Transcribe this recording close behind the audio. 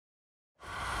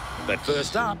But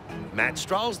first up, Matt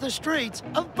strolls the streets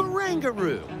of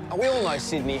Barangaroo. We all know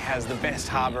Sydney has the best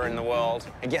harbour in the world.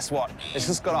 And guess what? It's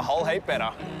just got a whole heap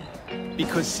better.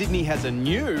 Because Sydney has a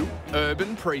new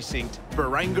urban precinct,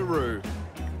 Barangaroo.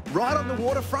 Right on the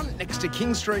waterfront next to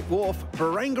King Street Wharf,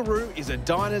 Barangaroo is a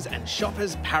diners and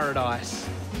shoppers' paradise.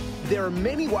 There are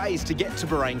many ways to get to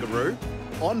Barangaroo: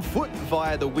 on foot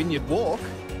via the Wynyard Walk,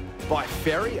 by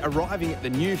ferry arriving at the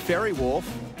new ferry wharf,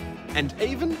 and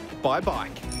even by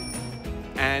bike.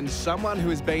 And someone who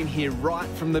has been here right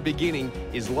from the beginning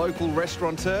is local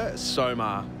restaurateur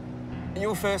Soma. You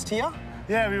were first here?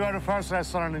 Yeah, we were the first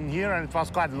restaurant in here, and it was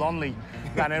quite lonely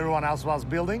when everyone else was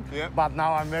building. Yep. But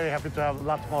now I'm very happy to have a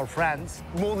lot more friends.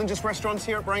 More than just restaurants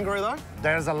here at Barangaroo, though?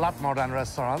 There's a lot more than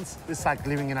restaurants. It's like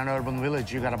living in an urban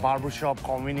village. You got a barbershop,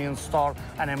 convenience store,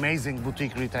 and amazing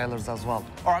boutique retailers as well.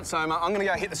 All right, Soma, I'm going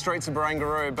to go hit the streets of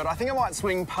Barangaroo, but I think I might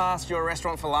swing past your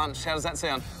restaurant for lunch. How does that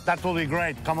sound? That will be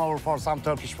great. Come over for some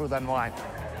Turkish food and wine.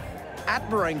 At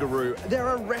Barangaroo, there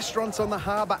are restaurants on the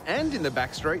harbour and in the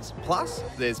back streets. Plus,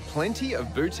 there's plenty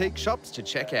of boutique shops to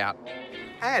check out.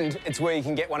 And it's where you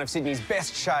can get one of Sydney's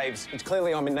best shaves, which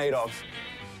clearly I'm in need of.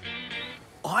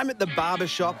 I'm at the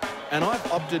Barbershop and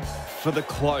I've opted for the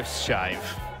close shave.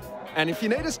 And if you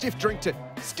need a stiff drink to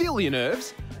still your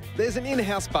nerves, there's an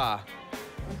in-house bar.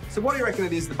 So what do you reckon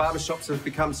it is the barbershops have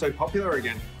become so popular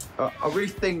again? I really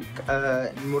think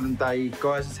in modern day,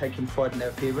 guys are taking pride in their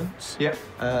appearance. Yep.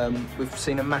 We've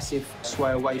seen a massive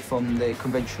sway away from the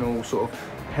conventional sort of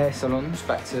hair salons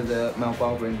back to the male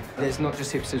barbering. There's not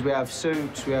just hipsters, we have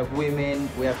suits, we have women,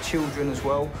 we have children as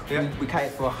well. Yep. We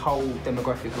cater for a whole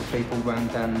demographic of people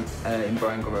around down in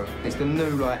Barangaroo. It's the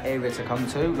new area to come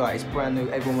to, it's brand new,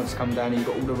 everyone wants to come down here. You've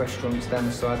got all the restaurants down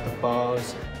the side, the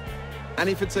bars. And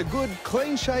if it's a good,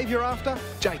 clean shave you're after,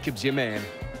 Jacob's your man.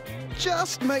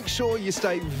 Just make sure you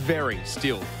stay very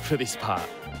still for this part.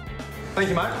 Thank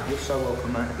you, mate. You're so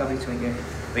welcome, mate. Lovely to meet you.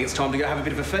 I think it's time to go have a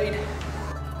bit of a feed.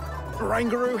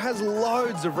 Barangaroo has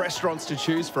loads of restaurants to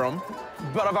choose from.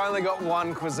 But I've only got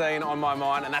one cuisine on my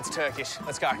mind, and that's Turkish.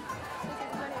 Let's go.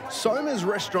 Soma's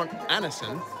restaurant,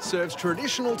 Anason, serves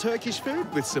traditional Turkish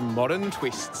food with some modern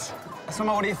twists.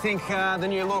 Soma, what do you think, the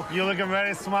new look? You're looking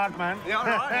very smart, man. Yeah, all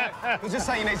right. Yeah. Well, just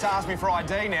say you need to ask me for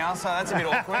ID now, so that's a bit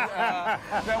awkward.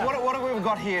 Now, what have we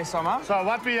got here, Soma? So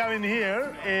what we have in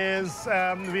here is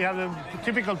we have a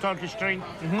typical Turkish drink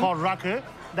called rakı.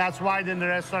 That's why then the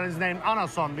restaurant is named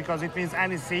Anason, because it means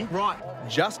aniseed. Right.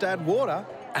 Just add water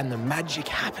and the magic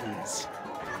happens.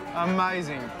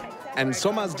 Amazing. And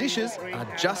Soma's dishes are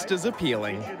just as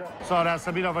appealing. So that's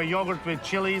a bit of a yogurt with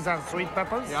chilies and sweet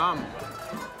peppers. Yum.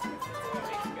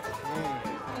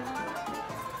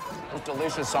 It's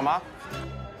delicious, Soma.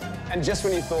 And just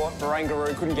when you thought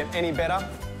Barangaroo couldn't get any better,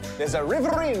 there's a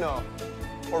Riva Rino,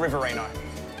 or Riva Rino.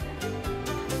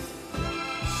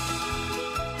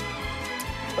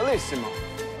 Bellissimo.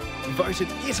 Voted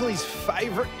Italy's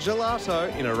favourite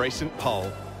gelato in a recent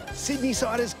poll.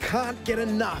 Sydney-siders can't get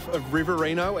enough of Riva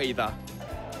Rino either.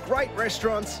 Great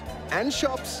restaurants and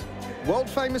shops,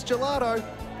 world-famous gelato,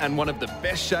 and one of the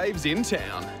best shaves in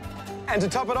town. And to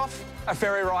top it off, a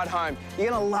ferry ride home. You're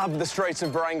gonna love the streets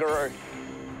of Barangaroo.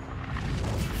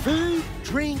 Food,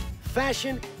 drink,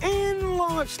 fashion and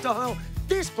lifestyle.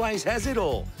 This place has it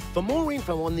all. For more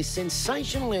info on this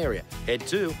sensational area, head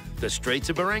to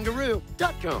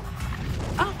thestreetsofbarangaroo.com.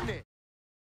 Up next.